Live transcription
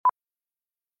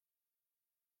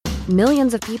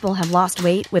Millions of people have lost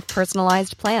weight with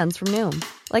personalized plans from Noom.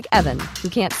 Like Evan, who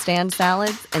can't stand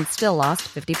salads and still lost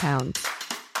 50 pounds.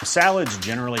 Salads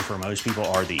generally for most people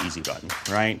are the easy button,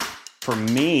 right? For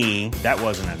me, that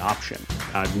wasn't an option.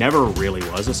 I never really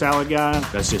was a salad guy.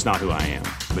 That's just not who I am.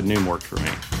 But Noom worked for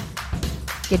me.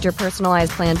 Get your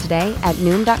personalized plan today at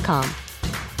Noom.com.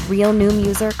 Real Noom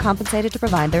user compensated to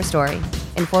provide their story.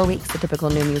 In 4 weeks, the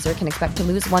typical Noom user can expect to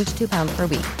lose 1 to 2 pounds per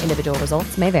week. Individual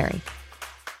results may vary.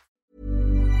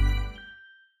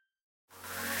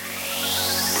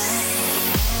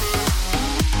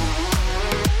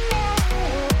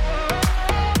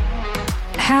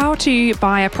 How to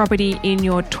buy a property in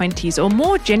your 20s, or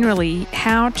more generally,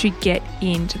 how to get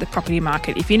into the property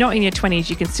market. If you're not in your 20s,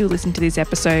 you can still listen to this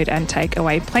episode and take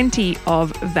away plenty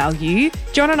of value.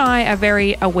 John and I are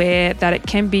very aware that it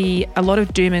can be a lot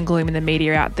of doom and gloom in the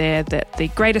media out there, that the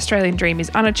great Australian dream is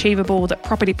unachievable, that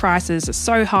property prices are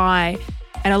so high,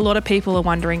 and a lot of people are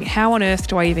wondering, how on earth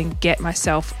do I even get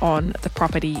myself on the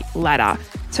property ladder?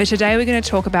 So today we're going to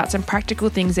talk about some practical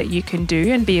things that you can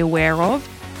do and be aware of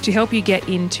to help you get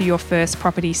into your first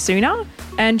property sooner.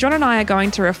 And John and I are going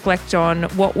to reflect on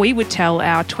what we would tell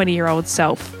our 20-year-old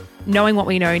self, knowing what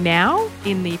we know now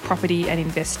in the property and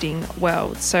investing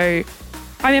world. So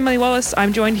I'm Emily Wallace.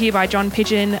 I'm joined here by John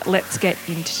Pidgeon. Let's get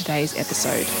into today's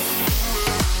episode.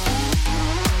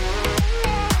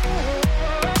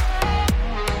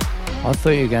 I thought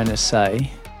you were going to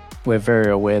say we're very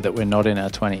aware that we're not in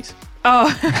our 20s.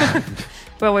 Oh,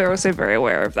 well, we're also very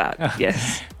aware of that,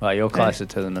 yes. Well, you're closer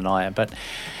to them than I am. But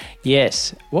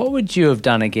yes, what would you have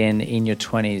done again in your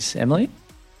 20s, Emily?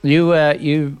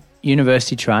 You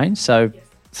university trained, so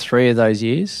 2 of those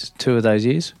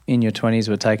years in your 20s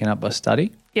were taken up by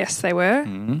study. Yes, they were.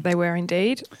 Mm-hmm. They were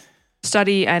indeed.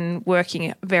 Study and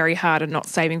working very hard and not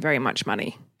saving very much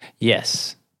money.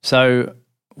 Yes. So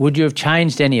would you have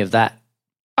changed any of that?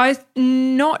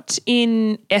 Not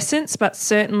in essence, but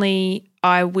certainly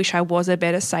I wish I was a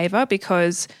better saver,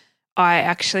 because I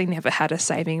actually never had a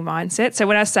saving mindset. So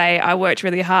when I say I worked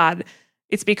really hard,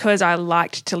 it's because I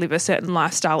liked to live a certain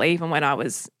lifestyle even when I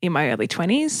was in my early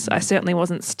 20s. I certainly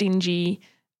wasn't stingy.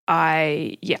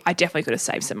 I definitely could have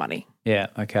saved some money. Yeah,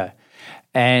 okay.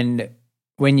 And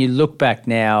when you look back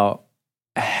now,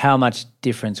 how much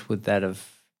difference would that have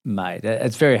made?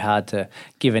 It's very hard to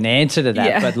give an answer to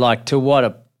that, but like to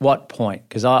what point?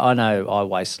 Because I know I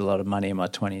wasted a lot of money in my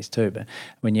 20s too, but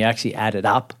when you actually add it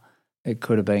up, it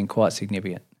could have been quite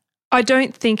significant. I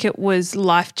don't think it was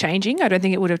life-changing. I don't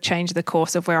think it would have changed the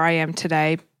course of where I am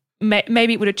today.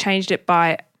 Maybe it would have changed it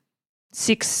by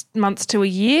 6 months to a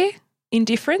year in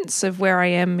difference of where I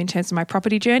am in terms of my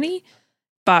property journey.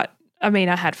 But, I mean,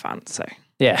 I had fun, so.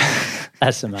 Yeah,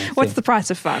 that's the main thing. What's the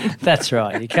price of fun? That's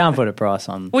right. You can't put a price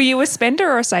on. Were you a spender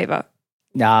or a saver?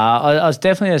 Nah, I was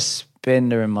definitely a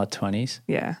spender in my 20s.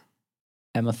 Yeah.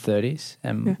 And my 30s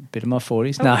and a bit of my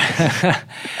 40s. Oh.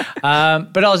 No.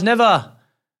 But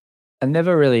I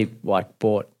never really like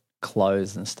bought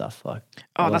clothes and stuff like.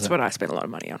 Oh, that's what I spent a lot of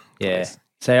money on. Yeah. Clothes.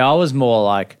 So I was more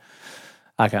like,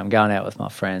 okay, I'm going out with my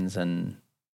friends and.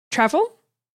 Travel?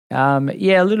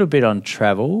 Yeah, a little bit on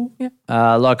travel. Yeah.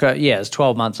 It was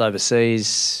 12 months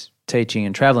overseas teaching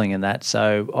and traveling and that.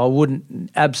 So I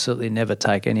wouldn't absolutely never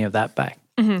take any of that back.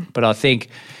 Mm-hmm. But I think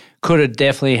could have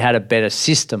definitely had a better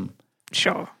system.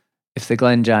 Sure. If the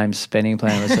Glenn James spending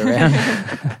plan was around.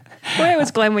 Where was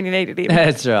Glenn when you needed him?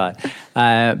 That's right.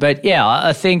 But yeah,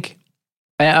 I think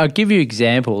I'll give you an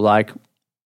example. Like,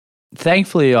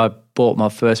 thankfully, I bought my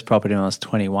first property when I was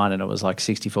 21 and it was like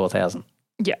 $64,000.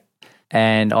 Yeah.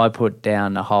 And I put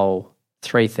down a whole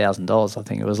 $3,000. I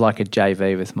think it was like a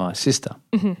JV with my sister.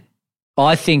 Mm-hmm.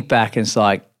 I think back and it's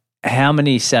like, how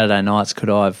many Saturday nights could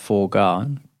I have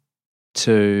foregone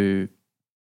to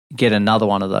get another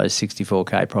one of those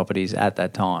 64K properties at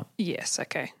that time? Yes,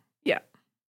 okay. Yeah.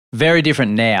 Very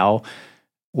different now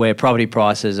where property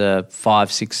prices are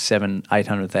 5, 6, 7,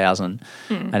 800,000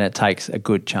 and it takes a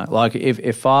good chunk. Like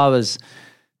if I was,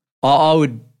 I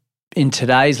would, in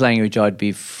today's language, I'd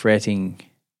be fretting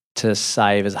to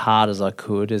save as hard as I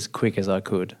could, as quick as I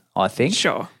could, I think.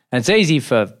 Sure. And it's easy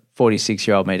for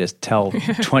 46-year-old me to tell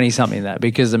 20-something that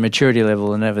because the maturity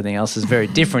level and everything else is very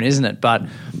different, isn't it? But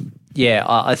yeah,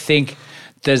 I think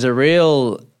there's a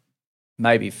real,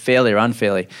 maybe fairly or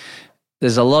unfairly,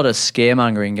 there's a lot of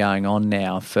scaremongering going on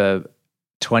now for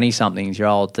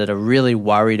 20-somethings-year-old that are really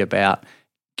worried about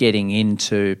getting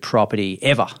into property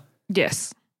ever.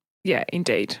 Yes. Yeah,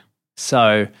 indeed.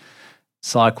 So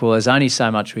it's like, well, there's only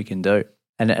so much we can do.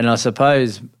 And I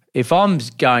suppose if I'm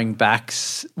going back,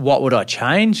 what would I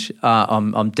change?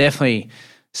 I'm definitely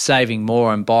saving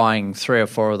more and buying 3 or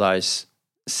 4 of those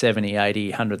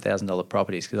 $70,000, $80,000, $100,000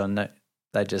 properties because I know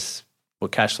they just were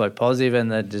cash flow positive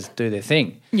and they just do their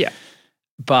thing. Yeah.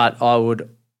 But I would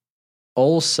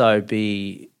also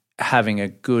be having a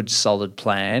good solid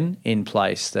plan in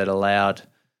place that allowed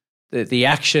the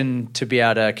action to be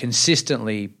able to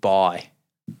consistently buy,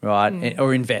 right,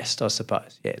 or invest, I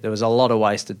suppose. Yeah, there was a lot of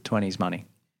wasted 20s money.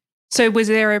 So was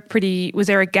there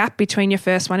a gap between your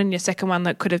first one and your second one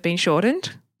that could have been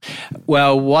shortened?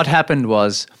 Well, what happened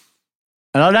was,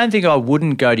 and I don't think I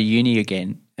wouldn't go to uni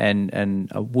again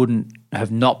and I wouldn't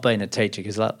have not been a teacher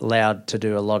because I'm allowed to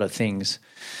do a lot of things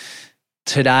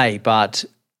today, but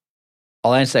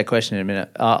I'll answer that question in a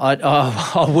minute.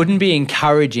 I wouldn't be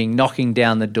encouraging knocking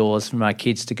down the doors for my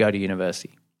kids to go to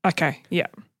university. Okay, yeah.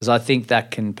 Because I think that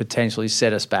can potentially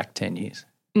set us back 10 years.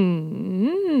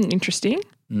 Interesting.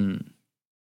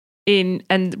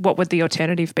 And what would the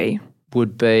alternative be?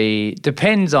 Would be,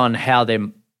 depends on how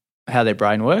their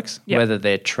brain works, Yep. whether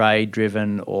they're trade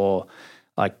driven or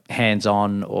like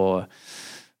hands-on or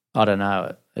I don't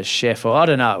know, a chef or I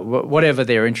don't know, whatever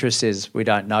their interest is, we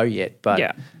don't know yet. But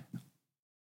yeah.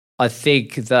 I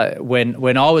think that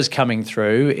when I was coming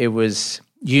through, it was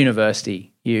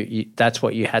university. You that's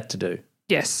what you had to do.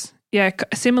 Yes. Yeah,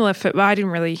 similar I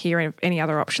didn't really hear of any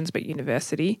other options but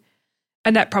university.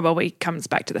 And that probably comes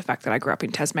back to the fact that I grew up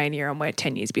in Tasmania and we're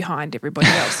 10 years behind everybody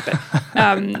else. But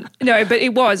no, but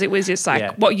it was just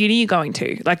like, what uni are you going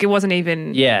to? Like it wasn't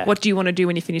even, what do you want to do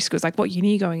when you finish school? It's like, what uni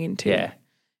are you going into? Yeah.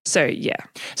 So, yeah.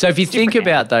 So if you think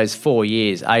about those 4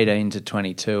 years, 18 to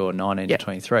 22 or 19 to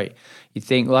 23, you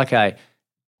think, well, okay,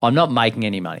 I'm not making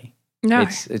any money. No.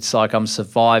 It's like I'm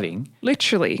surviving.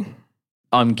 Literally.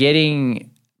 I'm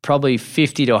getting probably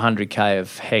 50 to 100K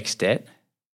of HECS debt,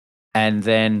 and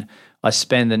then I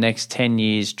spend the next 10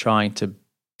 years trying to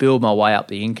build my way up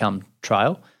the income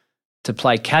trail to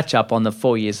play catch up on the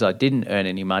 4 years I didn't earn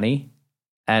any money,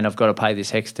 and I've got to pay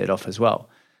this HECS debt off as well.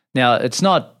 Now, it's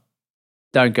not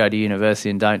don't go to university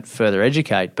and don't further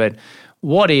educate, but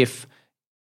what if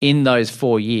in those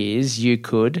 4 years you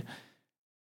could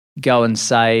go and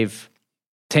save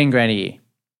 10 grand a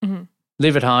year,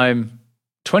 live at home,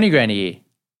 20 grand a year?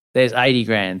 There's 80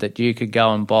 grand that you could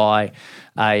go and buy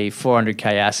a 400K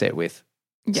asset with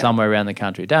somewhere around the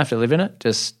country. Don't have to live in it.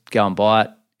 Just go and buy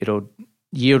it.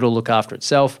 Yield will look after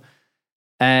itself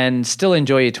and still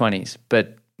enjoy your 20s,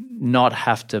 but not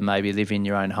have to maybe live in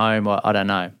your own home or I don't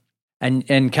know.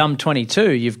 And come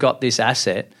 22, you've got this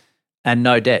asset and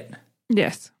no debt.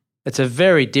 Yes. It's a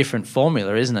very different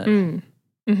formula, isn't it?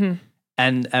 Mm-hmm.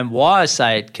 And why I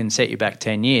say it can set you back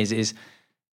 10 years is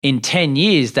in 10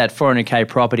 years, that 400K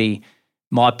property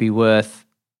might be worth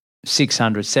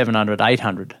 600, 700,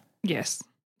 800. Yes.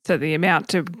 So the amount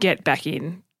to get back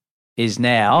in is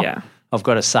now I've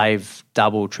got to save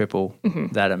double, triple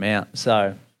that amount.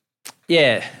 So,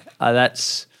 yeah,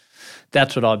 that's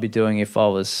what I'd be doing if I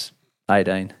was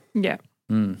 18. Yeah.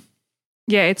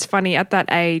 Yeah, it's funny. At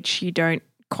that age, you don't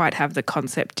quite have the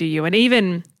concept, do you? And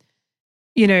even,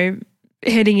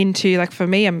 heading into, like for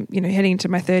me, I'm, heading into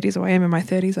my 30s, or I am in my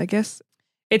 30s, I guess.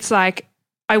 It's like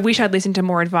I wish I'd listened to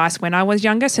more advice when I was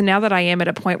younger. So now that I am at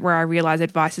a point where I realize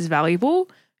advice is valuable,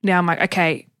 now I'm like,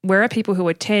 okay, where are people who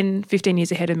are 10, 15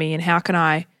 years ahead of me and how can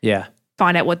I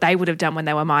find out what they would have done when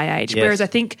they were my age? Yes. Whereas I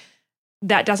think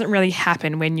that doesn't really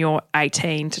happen when you're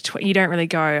 18 to 20. You don't really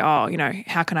go,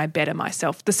 how can I better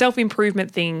myself? The self-improvement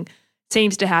thing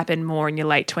seems to happen more in your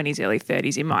late 20s, early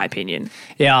 30s, in my opinion.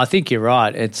 Yeah, I think you're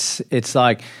right. It's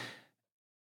like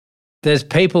there's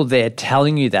people there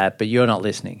telling you that, but you're not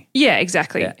listening. Yeah,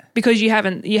 exactly. Yeah. Because you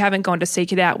haven't gone to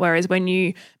seek it out. Whereas when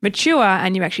you mature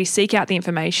and you actually seek out the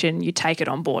information, you take it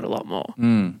on board a lot more.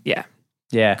 Yeah.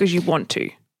 Yeah. Because you want to.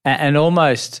 And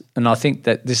almost, and I think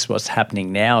that this is what's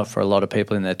happening now for a lot of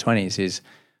people in their 20s is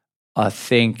I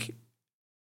think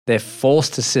they're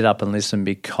forced to sit up and listen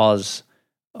because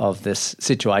of this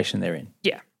situation they're in.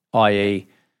 Yeah. I.e.,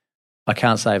 I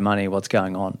can't save money, what's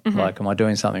going on? Like, am I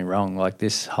doing something wrong? Like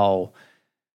this whole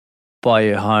buy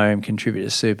your home, contribute to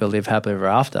super, live happily ever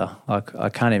after. Like I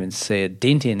can't even see a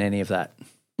dent in any of that.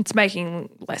 It's making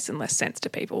less and less sense to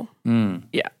people.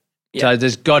 Yeah. So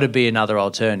there's got to be another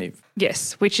alternative.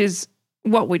 Yes, which is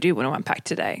what we do want to unpack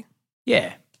today.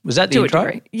 Yeah. Was that the To a intro?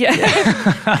 degree. Yeah.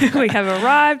 We have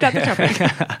arrived at the topic.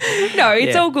 No,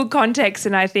 it's all good context.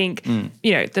 And I think,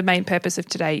 the main purpose of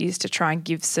today is to try and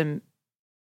give some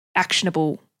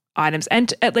actionable items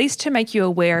and at least to make you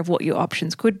aware of what your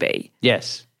options could be.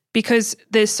 Yes. Because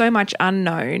there's so much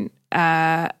unknown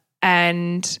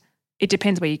and it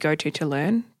depends where you go to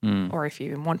learn or if you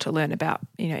even want to learn about,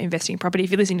 investing in property. If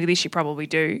you're listening to this, you probably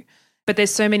do. But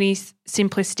there's so many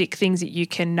simplistic things that you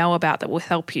can know about that will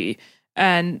help you.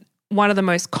 And one of the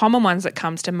most common ones that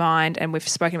comes to mind, and we've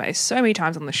spoken about this so many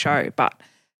times on the show, but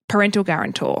parental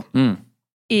guarantor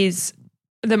is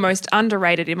the most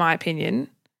underrated, in my opinion,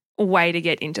 way to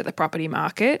get into the property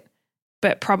market.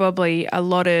 But probably a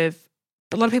lot of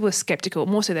people are skeptical,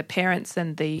 more so their parents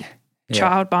than the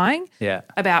child buying,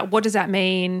 about what does that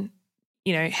mean?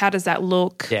 You know, how does that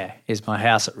look? Yeah. Is my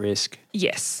house at risk?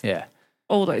 Yes. Yeah.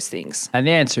 All those things. And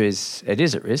the answer is it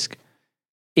is at risk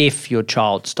if your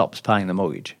child stops paying the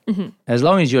mortgage. As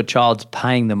long as your child's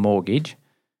paying the mortgage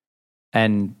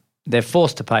and they're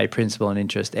forced to pay principal and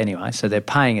interest anyway, so they're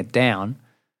paying it down,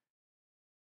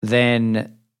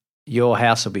 then your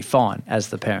house will be fine as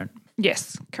the parent.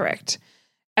 Yes, correct.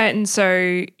 And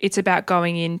so it's about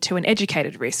going into an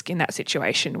educated risk in that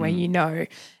situation where you know,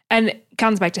 and it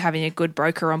comes back to having a good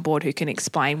broker on board who can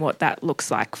explain what that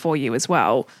looks like for you as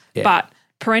well. Yeah. But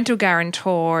parental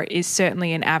guarantor is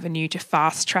certainly an avenue to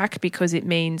fast track because it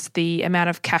means the amount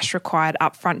of cash required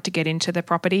upfront to get into the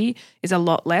property is a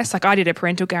lot less. Like I did a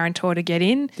parental guarantor to get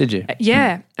in. Did you?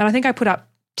 Yeah. And I think I put up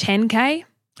 $10,000.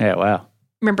 Yeah, wow.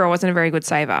 Remember, I wasn't a very good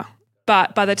saver.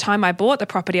 But by the time I bought the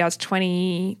property, I was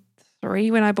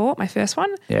 23 when I bought my first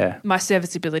one. Yeah. My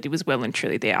serviceability was well and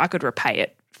truly there. I could repay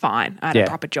it fine. I had a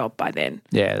proper job by then.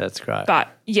 Yeah, that's great. But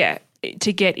yeah,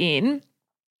 to get in,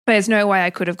 there's no way I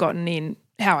could have gotten in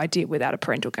how I did without a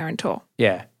parental guarantor.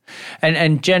 Yeah.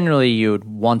 And generally you would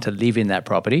want to live in that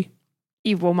property.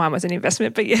 Well, mine was an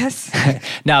investment, but yes.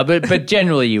 No, but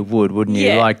generally you would, wouldn't you?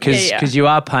 Yeah, Because you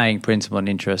are paying principal and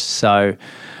interest, so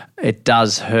it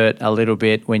does hurt a little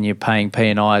bit when you're paying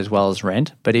P&I as well as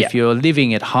rent. But if you're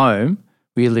living at home,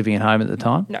 were you living at home at the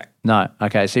time? No. No.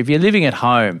 Okay. So if you're living at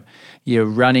home, your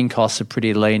running costs are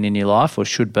pretty lean in your life, or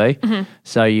should be.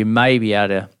 So you may be able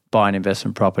to buy an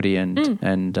investment property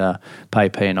and pay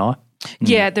P&I.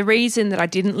 Yeah, the reason that I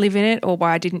didn't live in it or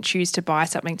why I didn't choose to buy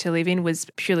something to live in was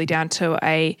purely down to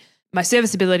my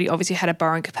serviceability obviously had a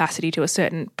borrowing capacity to a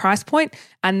certain price point,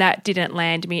 and that didn't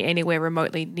land me anywhere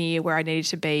remotely near where I needed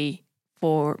to be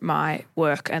for my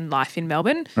work and life in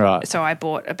Melbourne. Right. So I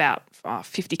bought about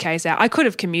 50Ks out. I could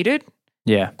have commuted.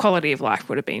 Yeah. Quality of life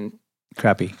would have been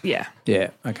crappy. Yeah. Yeah.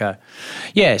 Okay.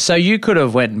 Yeah. So you could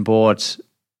have went and bought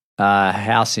a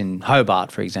house in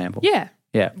Hobart, for example. Yeah.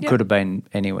 Yeah. Could have been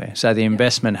anywhere. So the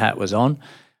investment hat was on,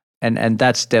 and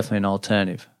that's definitely an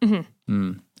alternative.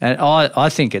 And I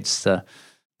think it's the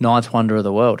ninth wonder of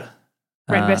the world.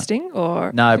 Rent vesting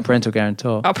or? No, parental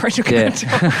guarantor. Oh, parental guarantor.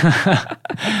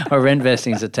 Or rent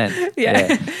vesting's a 10th.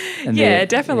 Yeah. And yeah,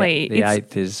 definitely. The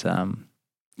 8th is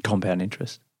compound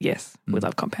interest. Yes, we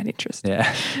love compound interest.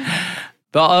 Yeah.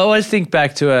 But I always think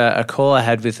back to a call I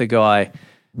had with a guy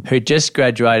who just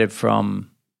graduated from,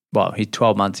 well, he's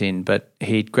 12 months in, but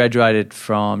he'd graduated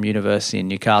from university in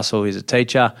Newcastle. He's a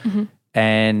teacher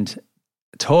and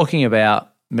talking about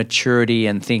maturity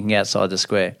and thinking outside the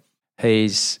square.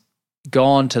 He's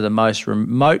gone to the most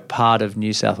remote part of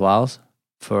New South Wales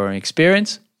for an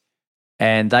experience,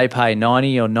 and they pay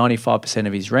 90 or 95%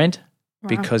 of his rent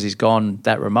because he's gone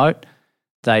that remote.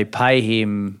 They pay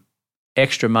him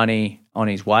extra money on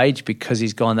his wage because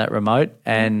he's gone that remote,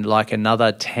 and like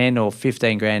another 10 or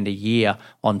 15 grand a year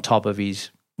on top of his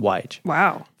wage.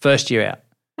 Wow. First year out.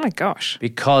 Oh my gosh.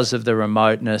 Because of the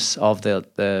remoteness of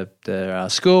the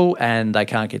school, and they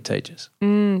can't get teachers.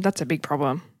 That's a big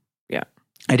problem. Yeah.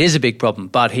 It is a big problem,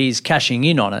 but he's cashing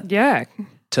in on it. Yeah.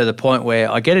 To the point where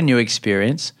I get a new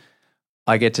experience,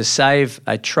 I get to save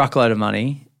a truckload of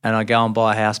money, and I go and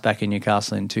buy a house back in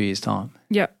Newcastle in 2 years' time.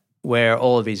 Yeah. Where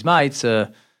all of his mates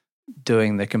are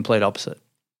doing the complete opposite,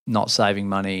 not saving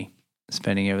money,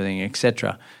 spending everything,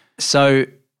 etc. So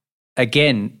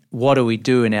again, what do we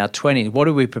do in our 20s? What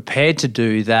are we prepared to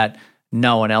do that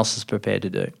no one else is prepared to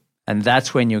do? And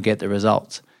that's when you'll get the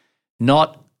results.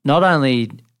 Not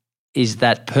only is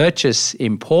that purchase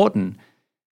important,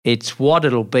 it's what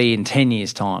it'll be in 10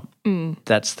 years' time.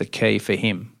 That's the key for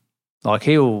him. Like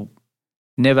he'll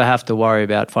never have to worry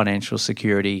about financial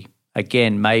security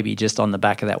again, maybe just on the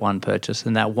back of that one purchase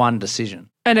and that one decision.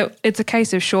 And it's a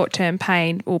case of short-term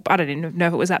pain. Well, I don't even know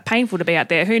if it was that painful to be out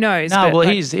there. Who knows? No, well,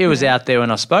 he was out there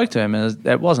when I spoke to him, and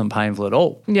it wasn't painful at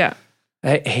all. Yeah.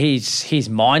 His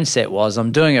mindset was,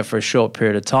 I'm doing it for a short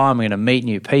period of time. I'm going to meet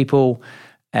new people,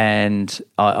 and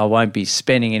I won't be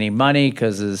spending any money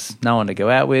because there's no one to go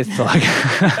out with. Like,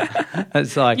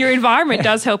 it's like your environment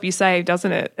does help you save,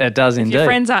 doesn't it? It does indeed. Your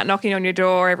friends aren't knocking on your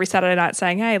door every Saturday night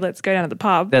saying, "Hey, let's go down to the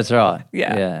pub." That's right.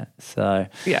 Yeah. Yeah. So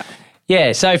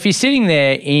yeah. So if you're sitting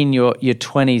there in your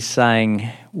 20s saying,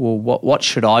 "Well, what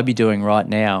should I be doing right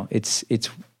now?" It's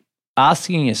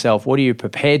asking yourself, what are you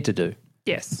prepared to do?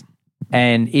 Yes.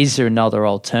 And is there another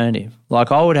alternative?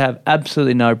 Like I would have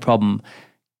absolutely no problem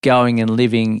going and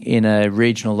living in a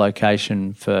regional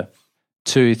location for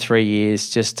 2-3 years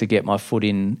just to get my foot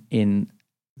in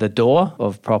the door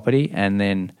of property and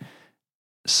then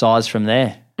size from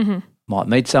there. Mm-hmm. Might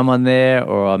meet someone there,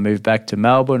 or I move back to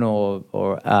Melbourne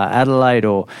or Adelaide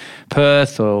or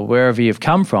Perth or wherever you've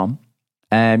come from,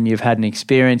 and you've had an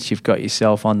experience, you've got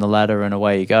yourself on the ladder and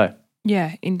away you go.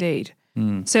 Yeah, indeed.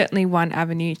 Certainly one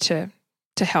avenue to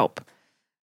help.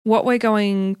 What we're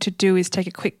going to do is take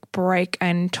a quick break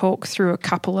and talk through a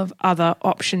couple of other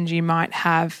options you might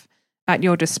have at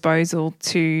your disposal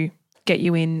to get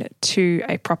you into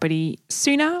a property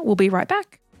sooner. We'll be right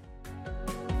back.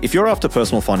 If you're after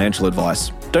personal financial advice,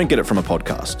 don't get it from a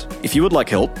podcast. If you would like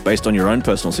help based on your own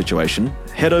personal situation,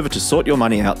 head over to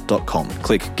sortyourmoneyout.com.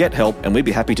 Click Get Help and we'd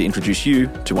be happy to introduce you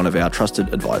to one of our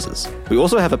trusted advisors. We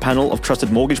also have a panel of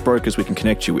trusted mortgage brokers we can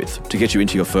connect you with to get you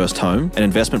into your first home, an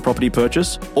investment property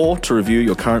purchase, or to review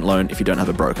your current loan if you don't have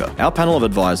a broker. Our panel of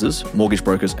advisors, mortgage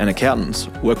brokers and accountants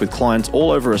work with clients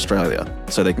all over Australia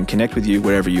so they can connect with you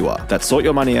wherever you are. That's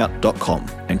sortyourmoneyout.com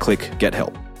and click Get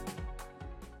Help.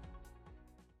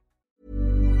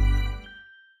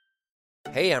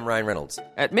 Hey, I'm Ryan Reynolds.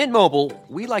 At Mint Mobile,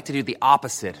 we like to do the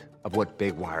opposite of what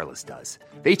Big Wireless does.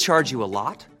 They charge you a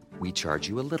lot, we charge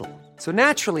you a little. So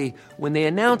naturally, when they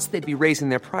announced they'd be raising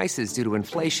their prices due to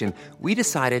inflation, we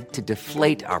decided to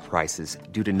deflate our prices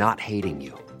due to not hating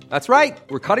you. That's right.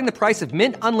 We're cutting the price of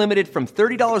Mint Unlimited from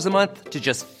 $30 a month to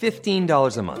just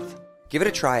 $15 a month. Give it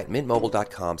a try at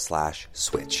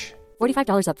mintmobile.com/switch.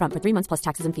 $45 up front for 3 months plus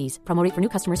taxes and fees. Promo rate for new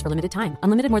customers for limited time.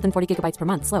 Unlimited more than 40 gigabytes per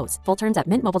month. Slows full terms at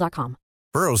mintmobile.com.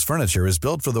 Burrow's furniture is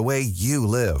built for the way you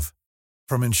live.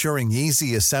 From ensuring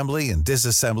easy assembly and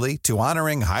disassembly to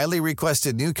honoring highly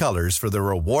requested new colors for their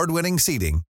award-winning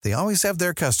seating, they always have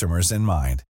their customers in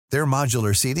mind. Their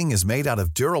modular seating is made out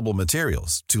of durable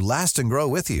materials to last and grow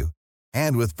with you.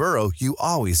 And with Burrow, you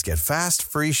always get fast,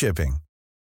 free shipping.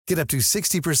 Get up to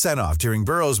 60% off during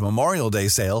Burrow's Memorial Day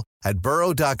sale at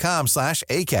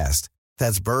burrow.com/ACAST.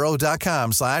 That's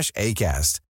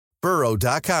burrow.com/ACAST.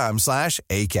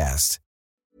 burrow.com/ACAST.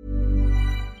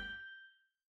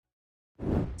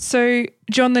 So,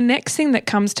 John, the next thing that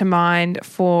comes to mind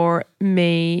for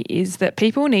me is that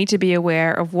people need to be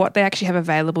aware of what they actually have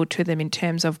available to them in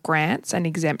terms of grants and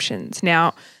exemptions.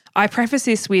 Now, I preface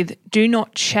this with do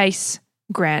not chase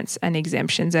grants and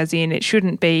exemptions, as in it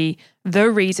shouldn't be the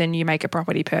reason you make a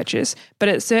property purchase, but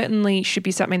it certainly should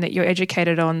be something that you're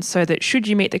educated on so that should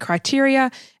you meet the criteria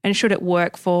and should it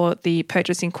work for the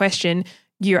purchase in question,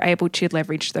 you're able to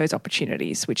leverage those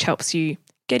opportunities, which helps you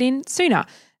get in sooner.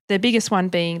 The biggest one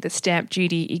being the stamp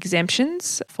duty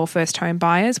exemptions for first home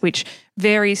buyers, which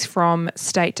varies from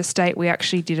state to state. We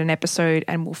actually did an episode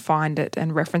and we'll find it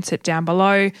and reference it down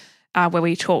below where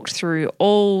we talked through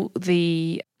all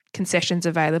the concessions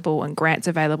available and grants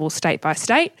available state by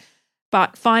state.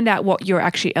 But find out what you're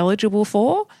actually eligible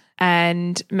for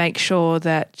and make sure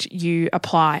that you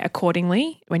apply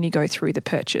accordingly when you go through the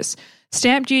purchase.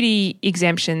 Stamp duty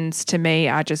exemptions to me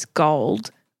are just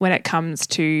gold when it comes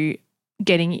to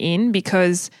getting in,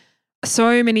 because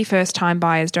so many first-time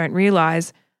buyers don't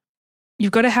realise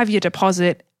you've got to have your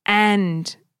deposit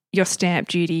and your stamp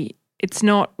duty. It's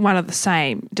not one of the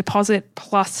same. Deposit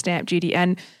plus stamp duty.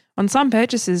 And on some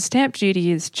purchases, stamp duty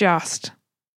is just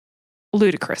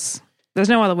ludicrous. There's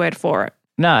no other word for it.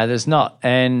 No, there's not.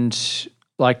 And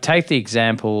like take the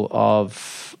example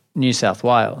of New South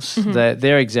Wales. Mm-hmm.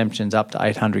 Their exemption's up to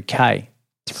 $800K.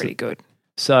 It's pretty good.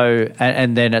 So,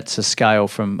 and then it's a scale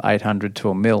from 800 to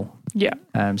 $1 million. Yeah.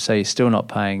 So you're still not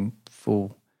paying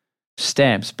full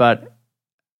stamps, but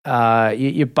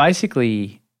you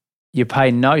basically you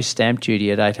pay no stamp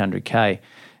duty at $800K.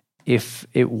 If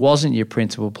it wasn't your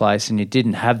principal place and you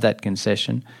didn't have that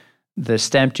concession, the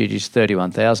stamp duty is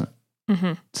 $31,000.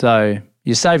 Mm-hmm. So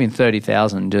you're saving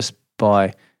 $30,000 just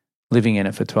by living in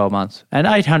it for 12 months. And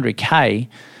 $800K,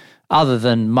 other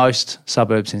than most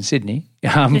suburbs in Sydney,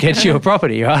 gets you a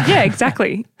property, right? Yeah,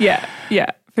 exactly. Yeah,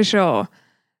 for sure.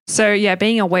 So, yeah,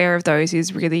 being aware of those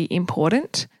is really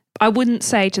important. I wouldn't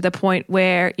say to the point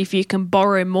where if you can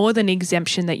borrow more than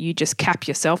exemption that you just cap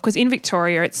yourself, because in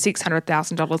Victoria it's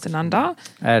 $600,000 and under.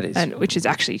 That is. Which is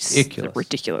actually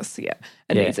ridiculous. Yeah,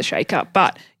 it Yeah. needs a shake up.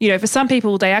 But, you know, for some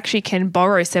people they actually can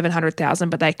borrow $700,000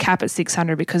 but they cap at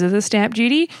 $600,000 because of the stamp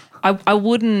duty. I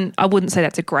wouldn't say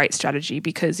that's a great strategy,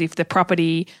 because if the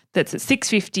property that's at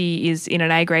 $650,000 is in an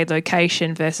A grade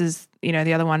location versus, you know,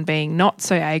 the other one being not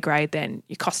so A grade, then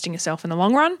you're costing yourself in the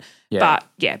long run. Yeah. But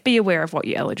yeah, be aware of what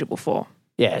you're eligible for.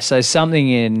 Yeah, so something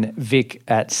in Vic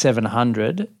at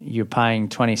 $700,000, you're paying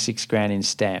 $26,000 in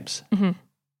stamps. Mm-hmm.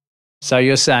 So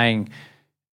you're saying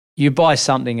you buy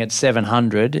something at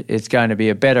 700, it's going to be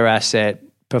a better asset,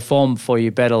 perform for you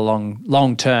better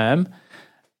long term.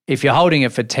 If you're holding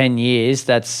it for 10 years,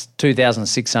 that's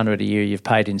 $2,600 a year you've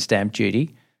paid in stamp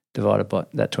duty, divided by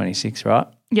that 26, right?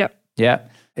 Yep. Yeah.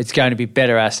 It's going to be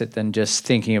better asset than just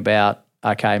thinking about,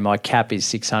 okay, my cap is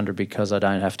 600 because I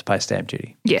don't have to pay stamp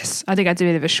duty. Yes. I think that's a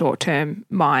bit of a short-term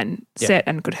mindset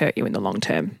and could hurt you in the long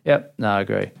term. Yep. No, I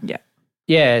agree. Yeah.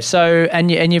 Yeah. So,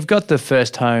 and you've got the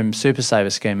First Home Super Saver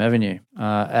scheme, haven't you?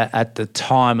 At the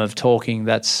time of talking,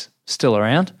 that's still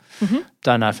around. Mm-hmm.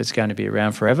 Don't know if it's going to be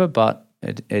around forever, but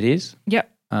it is. Yep.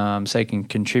 So you can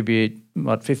contribute,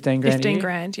 what, 15 grand? 15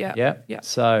 grand, yeah. Yeah. Yeah.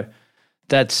 So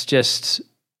that's just,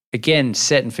 again,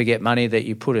 set and forget money that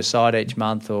you put aside each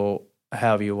month or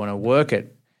however you want to work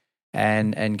it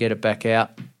and get it back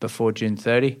out before June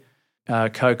 30.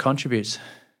 Co-contributes.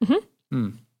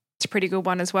 It's a pretty good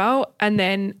one as well. And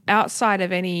then outside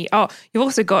of any, you've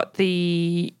also got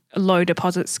the low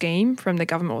deposit scheme from the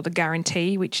government, or the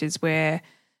guarantee, which is where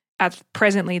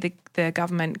presently the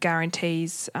government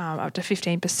guarantees up to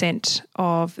 15%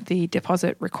 of the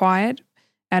deposit required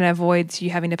and avoids you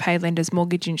having to pay lenders'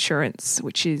 mortgage insurance,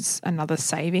 which is another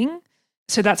saving.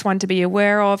 So that's one to be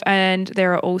aware of. And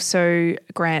there are also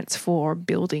grants for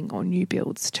building or new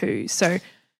builds too. So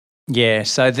yeah,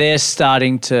 so they're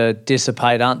starting to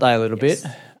dissipate, aren't they, a little bit?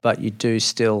 But you do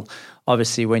still,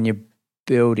 obviously, when you're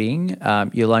building,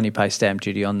 you'll only pay stamp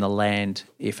duty on the land,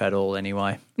 if at all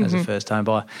anyway, as a first home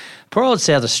buyer. Poor old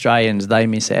South Australians, they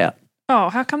miss out. Oh,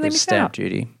 how come they with miss stamp out?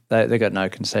 duty. They got no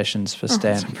concessions for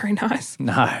stamp. That's very nice.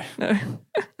 No,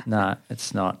 no,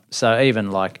 it's not. So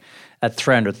even like at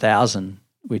 300,000,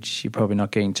 which you're probably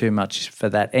not getting too much for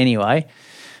that anyway,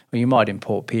 well, you might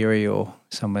import Peary or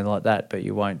somewhere like that, but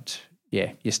you won't.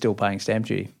 Yeah, you're still paying stamp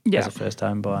duty as a first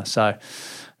home buyer. So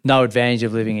no advantage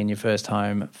of living in your first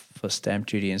home for stamp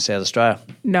duty in South Australia.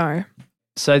 No.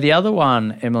 So the other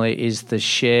one, Emily, is the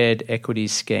shared equity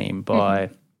scheme by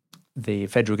the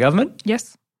federal government.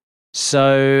 Yes.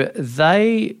 So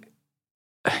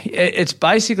it's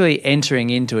basically entering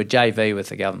into a JV with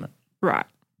the government. Right.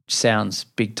 Sounds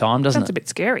big time, doesn't it? That's a bit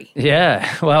scary.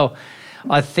 Yeah. Well,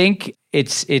 I think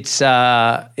it's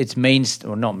means,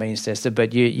 or not means tested,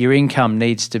 but your income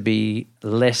needs to be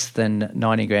less than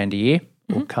 90 grand a year,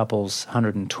 or couples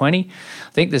 120.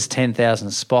 I think there's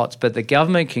 10,000 spots, but the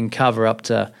government can cover up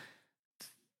to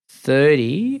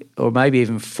 30 or maybe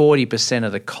even 40%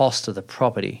 of the cost of the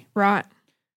property. Right.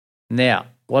 Now,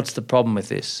 what's the problem with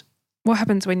this? What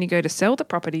happens when you go to sell the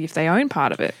property if they own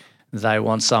part of it? They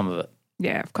want some of it.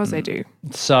 Yeah, of course they do.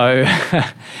 So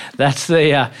that's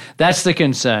the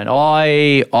concern.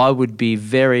 I would be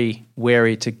very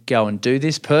wary to go and do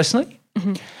this personally.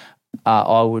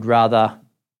 I would rather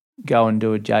go and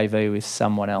do a JV with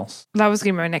someone else. That was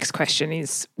going to be my next question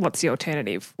is what's the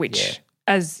alternative, which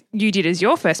as you did as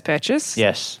your first purchase,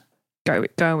 yes,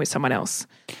 go with someone else,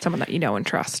 someone that you know and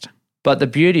trust. But the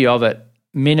beauty of it,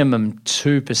 minimum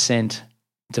 2%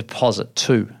 deposit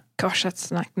too. Gosh, that's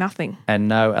like nothing. And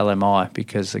no LMI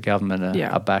because the government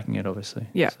are backing it, obviously.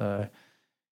 Yeah. So,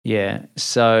 yeah.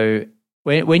 So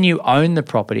when you own the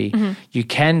property, you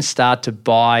can start to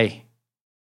buy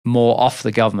more off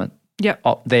the government. Yep.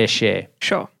 Their share.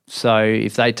 Sure. So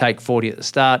if they take 40 at the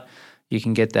start, you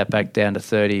can get that back down to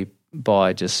 30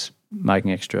 by just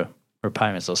making extra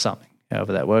repayments or something,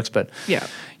 however that works. But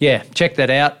yeah, check that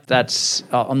out. That's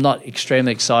I'm not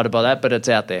extremely excited by that, but it's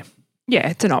out there. Yeah,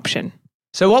 it's an option.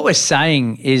 So what we're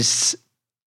saying is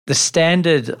the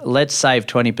standard, let's save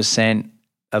 20%,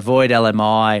 avoid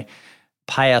LMI,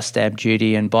 pay our stamp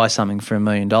duty and buy something for $1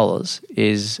 million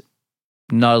is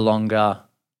no longer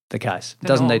the case. It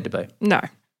doesn't need to be. No.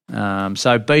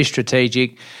 So be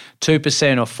strategic, 2%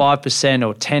 or 5%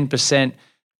 or 10%.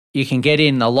 You can get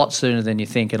in a lot sooner than you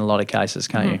think in a lot of cases,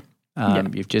 can't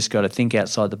you? You've just got to think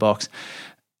outside the box.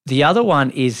 The other one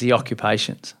is the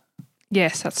occupations.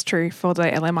 Yes, that's true for the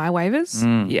LMI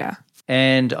waivers. Yeah.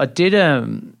 And I did,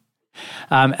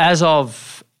 as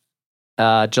of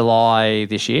July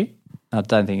this year, I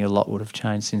don't think a lot would have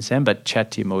changed since then, but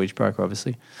chat to your mortgage broker,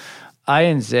 obviously.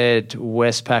 ANZ,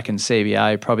 Westpac and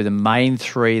CBA, probably the main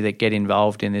three that get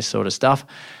involved in this sort of stuff,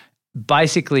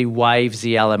 basically waives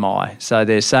the LMI. So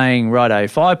they're saying, righto,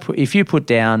 if you put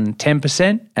down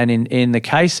 10%, and in the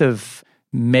case of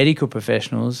medical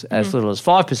professionals, as little as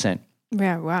 5%.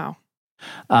 Yeah, wow.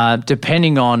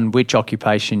 Depending on which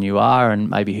occupation you are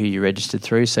and maybe who you registered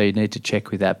through, so you need to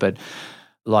check with that. But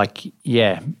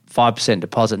 5%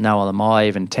 deposit, no LMI,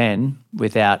 even 10,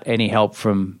 without any help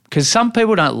from – because some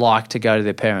people don't like to go to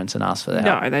their parents and ask for that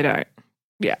help. No, they don't.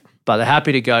 Yeah. But they're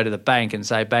happy to go to the bank and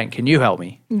say, bank, can you help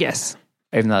me? Yes.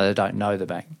 even though they don't know the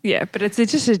bank. Yeah, but it's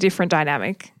just a different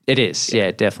dynamic. It is,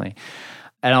 yeah, definitely.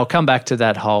 And I'll come back to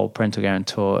that whole parental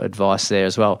guarantor advice there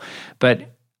as well.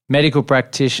 But medical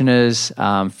practitioners,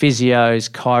 physios,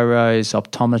 chiros,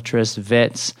 optometrists,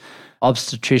 vets,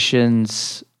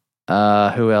 obstetricians,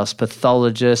 who else?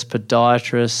 Pathologists,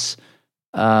 podiatrists,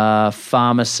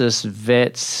 pharmacists,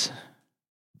 vets,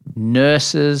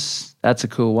 nurses. That's a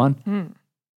cool one.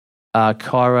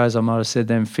 Chiros, I might have said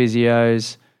them,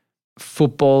 physios,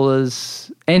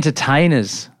 footballers,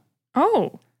 entertainers.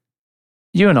 Oh.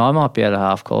 You and I might be able to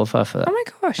half qualify for that. Oh, my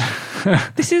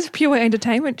gosh. This is pure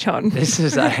entertainment, John. This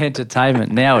is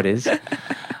entertainment. Now it is.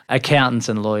 Accountants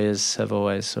and lawyers have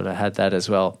always sort of had that as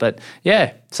well. But,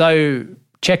 yeah, so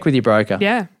check with your broker.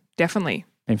 Yeah, definitely.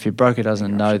 If your broker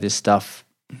doesn't know this stuff,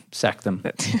 sack them.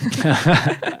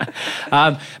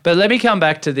 But let me come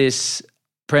back to this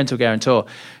parental guarantor.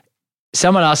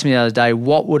 Someone asked me the other day,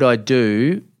 what would I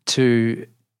do to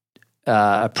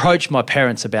approach my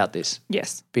parents about this?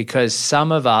 Yes. Because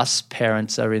some of us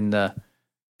parents are in the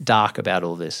dark about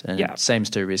all this and it seems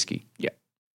too risky. Yeah.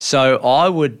 So I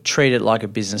would treat it like a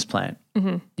business plan.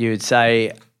 Mm-hmm. You would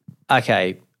say,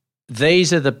 okay,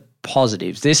 these are the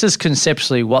positives. This is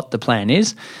conceptually what the plan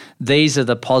is. These are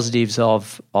the positives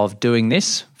of doing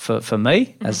this for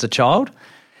me as a child.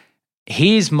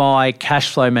 Here's my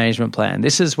cash flow management plan.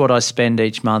 This is what I spend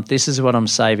each month. This is what I'm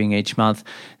saving each month.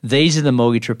 These are the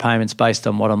mortgage repayments based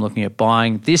on what I'm looking at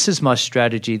buying. This is my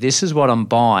strategy. This is what I'm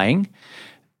buying.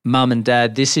 Mum and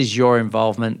Dad, this is your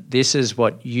involvement. This is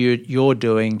what you're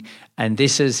doing, and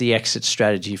this is the exit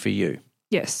strategy for you.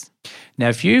 Yes. Now,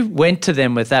 if you went to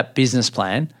them with that business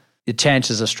plan, the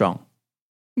chances are strong.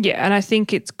 Yeah, and I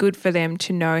think it's good for them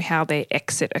to know how their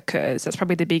exit occurs. That's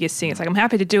probably the biggest thing. It's like, I'm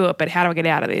happy to do it, but how do I get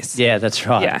out of this? Yeah, that's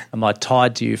right. Yeah. Am I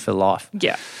tied to you for life?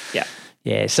 Yeah, yeah.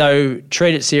 Yeah, so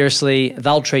treat it seriously.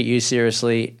 They'll treat you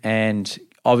seriously, and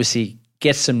obviously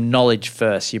get some knowledge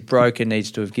first. Your broker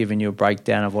needs to have given you a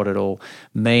breakdown of what it all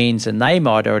means, and they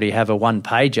might already have a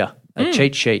one-pager, a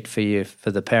cheat sheet for you,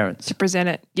 for the parents. To present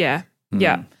it, yeah,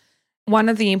 yeah. One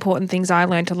of the important things I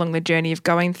learned along the journey of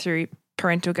going through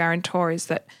parental guarantor is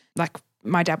that, like,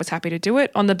 my dad was happy to do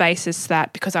it on the basis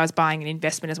that because I was buying an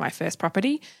investment as my first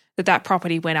property, that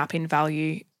property went up in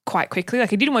value quite quickly.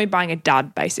 Like, he didn't want me buying a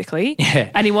dud, basically,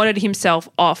 and he wanted himself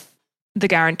off the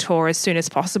guarantor as soon as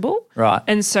possible. Right.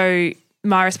 And so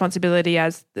my responsibility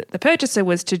as the purchaser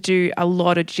was to do a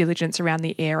lot of due diligence around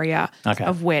the area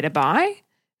of where to buy.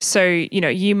 So, you know,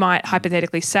 you might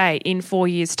hypothetically say in 4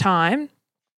 years' time,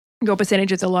 your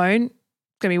percentage of the loan is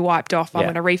going to be wiped off. I'm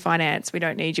going to refinance. We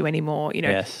don't need you anymore. You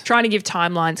know, trying to give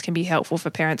timelines can be helpful for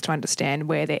parents to understand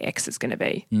where their exit's going to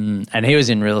be. And he was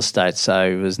in real estate, so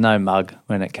he was no mug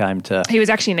when it came to... He was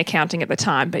actually in accounting at the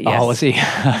time, but yes. Oh, was he?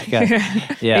 Okay.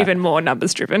 Yeah. Even more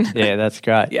numbers driven. Yeah, that's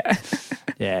great. Yeah.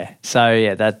 Yeah. So,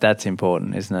 yeah, that's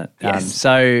important, isn't it? Yes.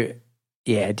 So,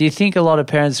 yeah, do you think a lot of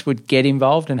parents would get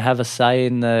involved and have a say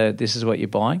in this is what you're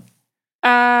buying?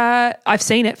 I've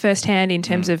seen it firsthand in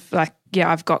terms of, like,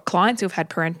 I've got clients who've had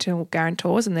parental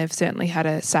guarantors and they've certainly had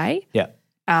a say. Yeah.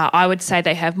 I would say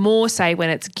they have more say when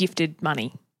it's gifted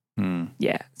money.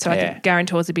 Yeah. So I think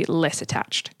guarantors are a bit less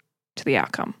attached to the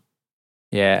outcome.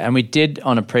 Yeah. And we did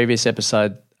on a previous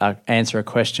episode answer a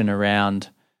question around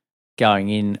going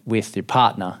in with your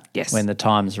partner when the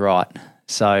time's right.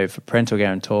 So for parental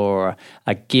guarantor,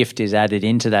 a gift is added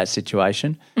into that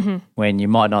situation when you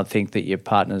might not think that your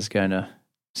partner's going to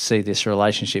see this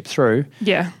relationship through.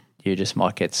 Yeah. You just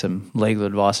might get some legal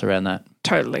advice around that.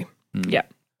 Totally. Yeah.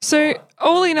 So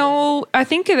all in all, I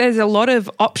think there's a lot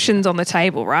of options on the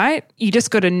table, right? You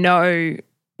just got to know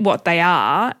what they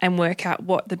are and work out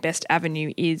what the best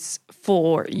avenue is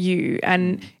for you.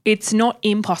 And it's not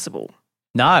impossible.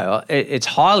 No, it's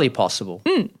highly possible.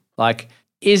 Like,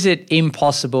 is it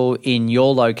impossible in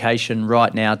your location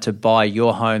right now to buy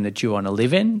your home that you want to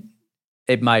live in?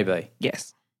 It may be.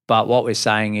 Yes. But what we're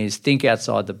saying is think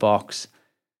outside the box.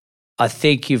 I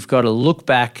think you've got to look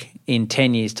back in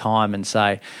 10 years' time and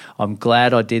say, I'm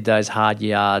glad I did those hard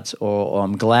yards, or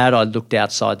I'm glad I looked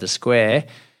outside the square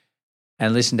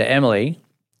and listened to Emily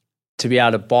to be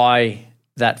able to buy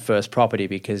that first property,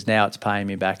 because now it's paying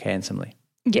me back handsomely.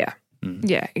 Yeah.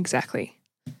 Yeah, exactly.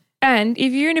 And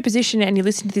if you're in a position and you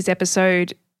listen to this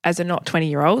episode as a not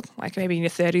 20-year-old, like maybe in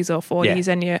your 30s or 40s,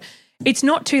 and it's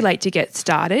not too late to get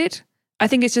started. I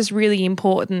think it's just really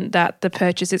important that the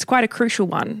purchase, it's quite a crucial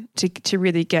one to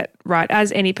really get right,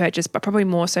 as any purchase, but probably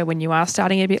more so when you are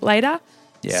starting a bit later.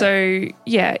 Yeah. So,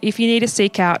 if you need to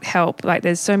seek out help, like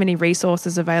there's so many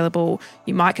resources available.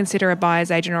 You might consider a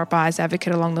buyer's agent or a buyer's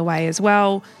advocate along the way as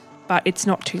well, but it's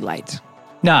not too late.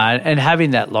 No, and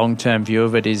having that long-term view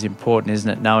of it is important, isn't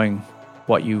it? Knowing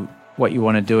what you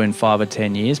want to do in 5 or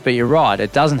 10 years. But you're right,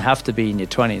 it doesn't have to be in your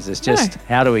 20s. It's just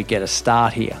how do we get a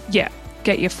start here? Yeah,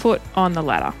 get your foot on the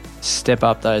ladder. Step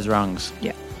up those rungs.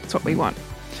 Yeah, that's what we want.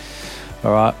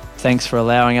 All right, thanks for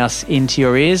allowing us into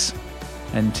your ears.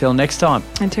 Until next time.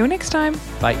 Until next time.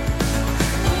 Bye.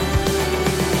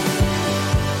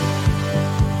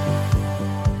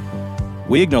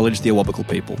 We acknowledge the Awabakal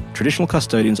people, traditional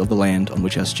custodians of the land on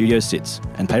which our studio sits,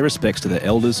 and pay respects to their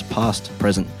elders past,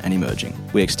 present and emerging.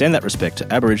 We extend that respect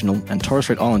to Aboriginal and Torres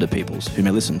Strait Islander peoples who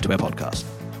may listen to our podcast.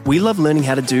 We love learning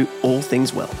how to do all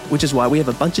things well, which is why we have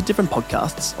a bunch of different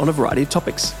podcasts on a variety of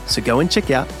topics. So go and check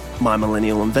out My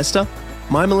Millennial Investor,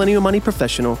 My Millennial Money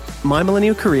Professional, My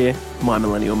Millennial Career, My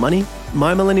Millennial Money,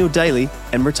 My Millennial Daily,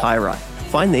 and Retire Right.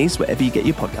 Find these wherever you get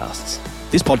your podcasts.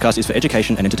 This podcast is for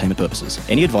education and entertainment purposes.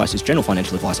 Any advice is general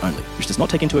financial advice only, which does not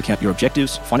take into account your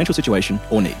objectives, financial situation,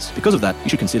 or needs. Because of that, you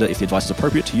should consider if the advice is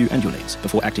appropriate to you and your needs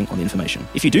before acting on the information.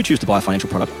 If you do choose to buy a financial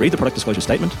product, read the product disclosure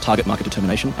statement, target market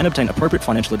determination, and obtain appropriate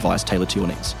financial advice tailored to your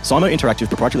needs. Simo Interactive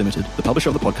Proprietary Limited, the publisher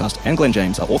of the podcast, and Glenn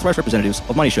James are authorised representatives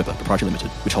of Money Sherpa Proprietary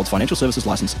Limited, which holds financial services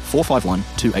license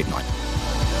 451289.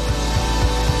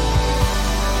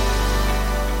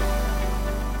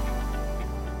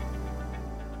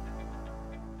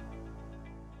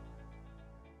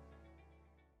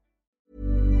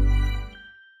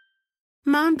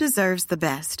 Mom deserves the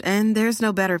best, and there's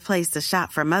no better place to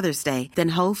shop for Mother's Day than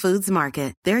Whole Foods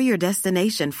Market. They're your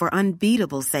destination for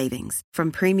unbeatable savings,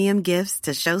 from premium gifts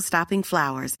to show-stopping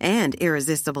flowers and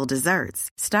irresistible desserts.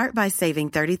 Start by saving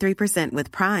 33%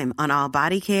 with Prime on all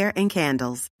body care and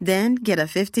candles. Then get a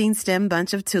 15-stem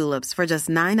bunch of tulips for just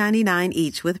 $9.99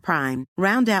 each with Prime.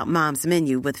 Round out Mom's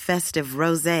menu with festive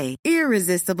rosé,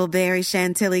 irresistible berry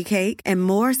chantilly cake, and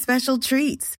more special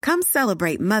treats. Come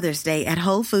celebrate Mother's Day at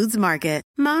Whole Foods Market.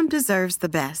 Mom deserves the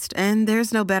best, and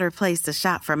there's no better place to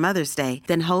shop for Mother's Day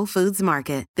than Whole Foods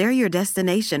Market. They're your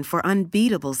destination for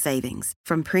unbeatable savings,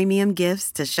 from premium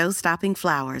gifts to show-stopping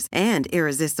flowers and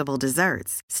irresistible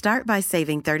desserts. Start by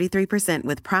saving 33%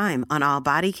 with Prime on all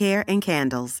body care and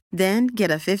candles. Then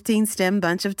get a 15-stem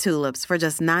bunch of tulips for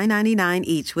just $9.99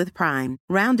 each with Prime.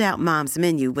 Round out Mom's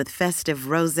menu with festive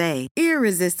rosé,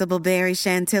 irresistible berry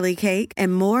chantilly cake,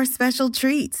 and more special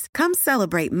treats. Come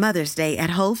celebrate Mother's Day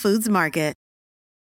at Whole Foods Market.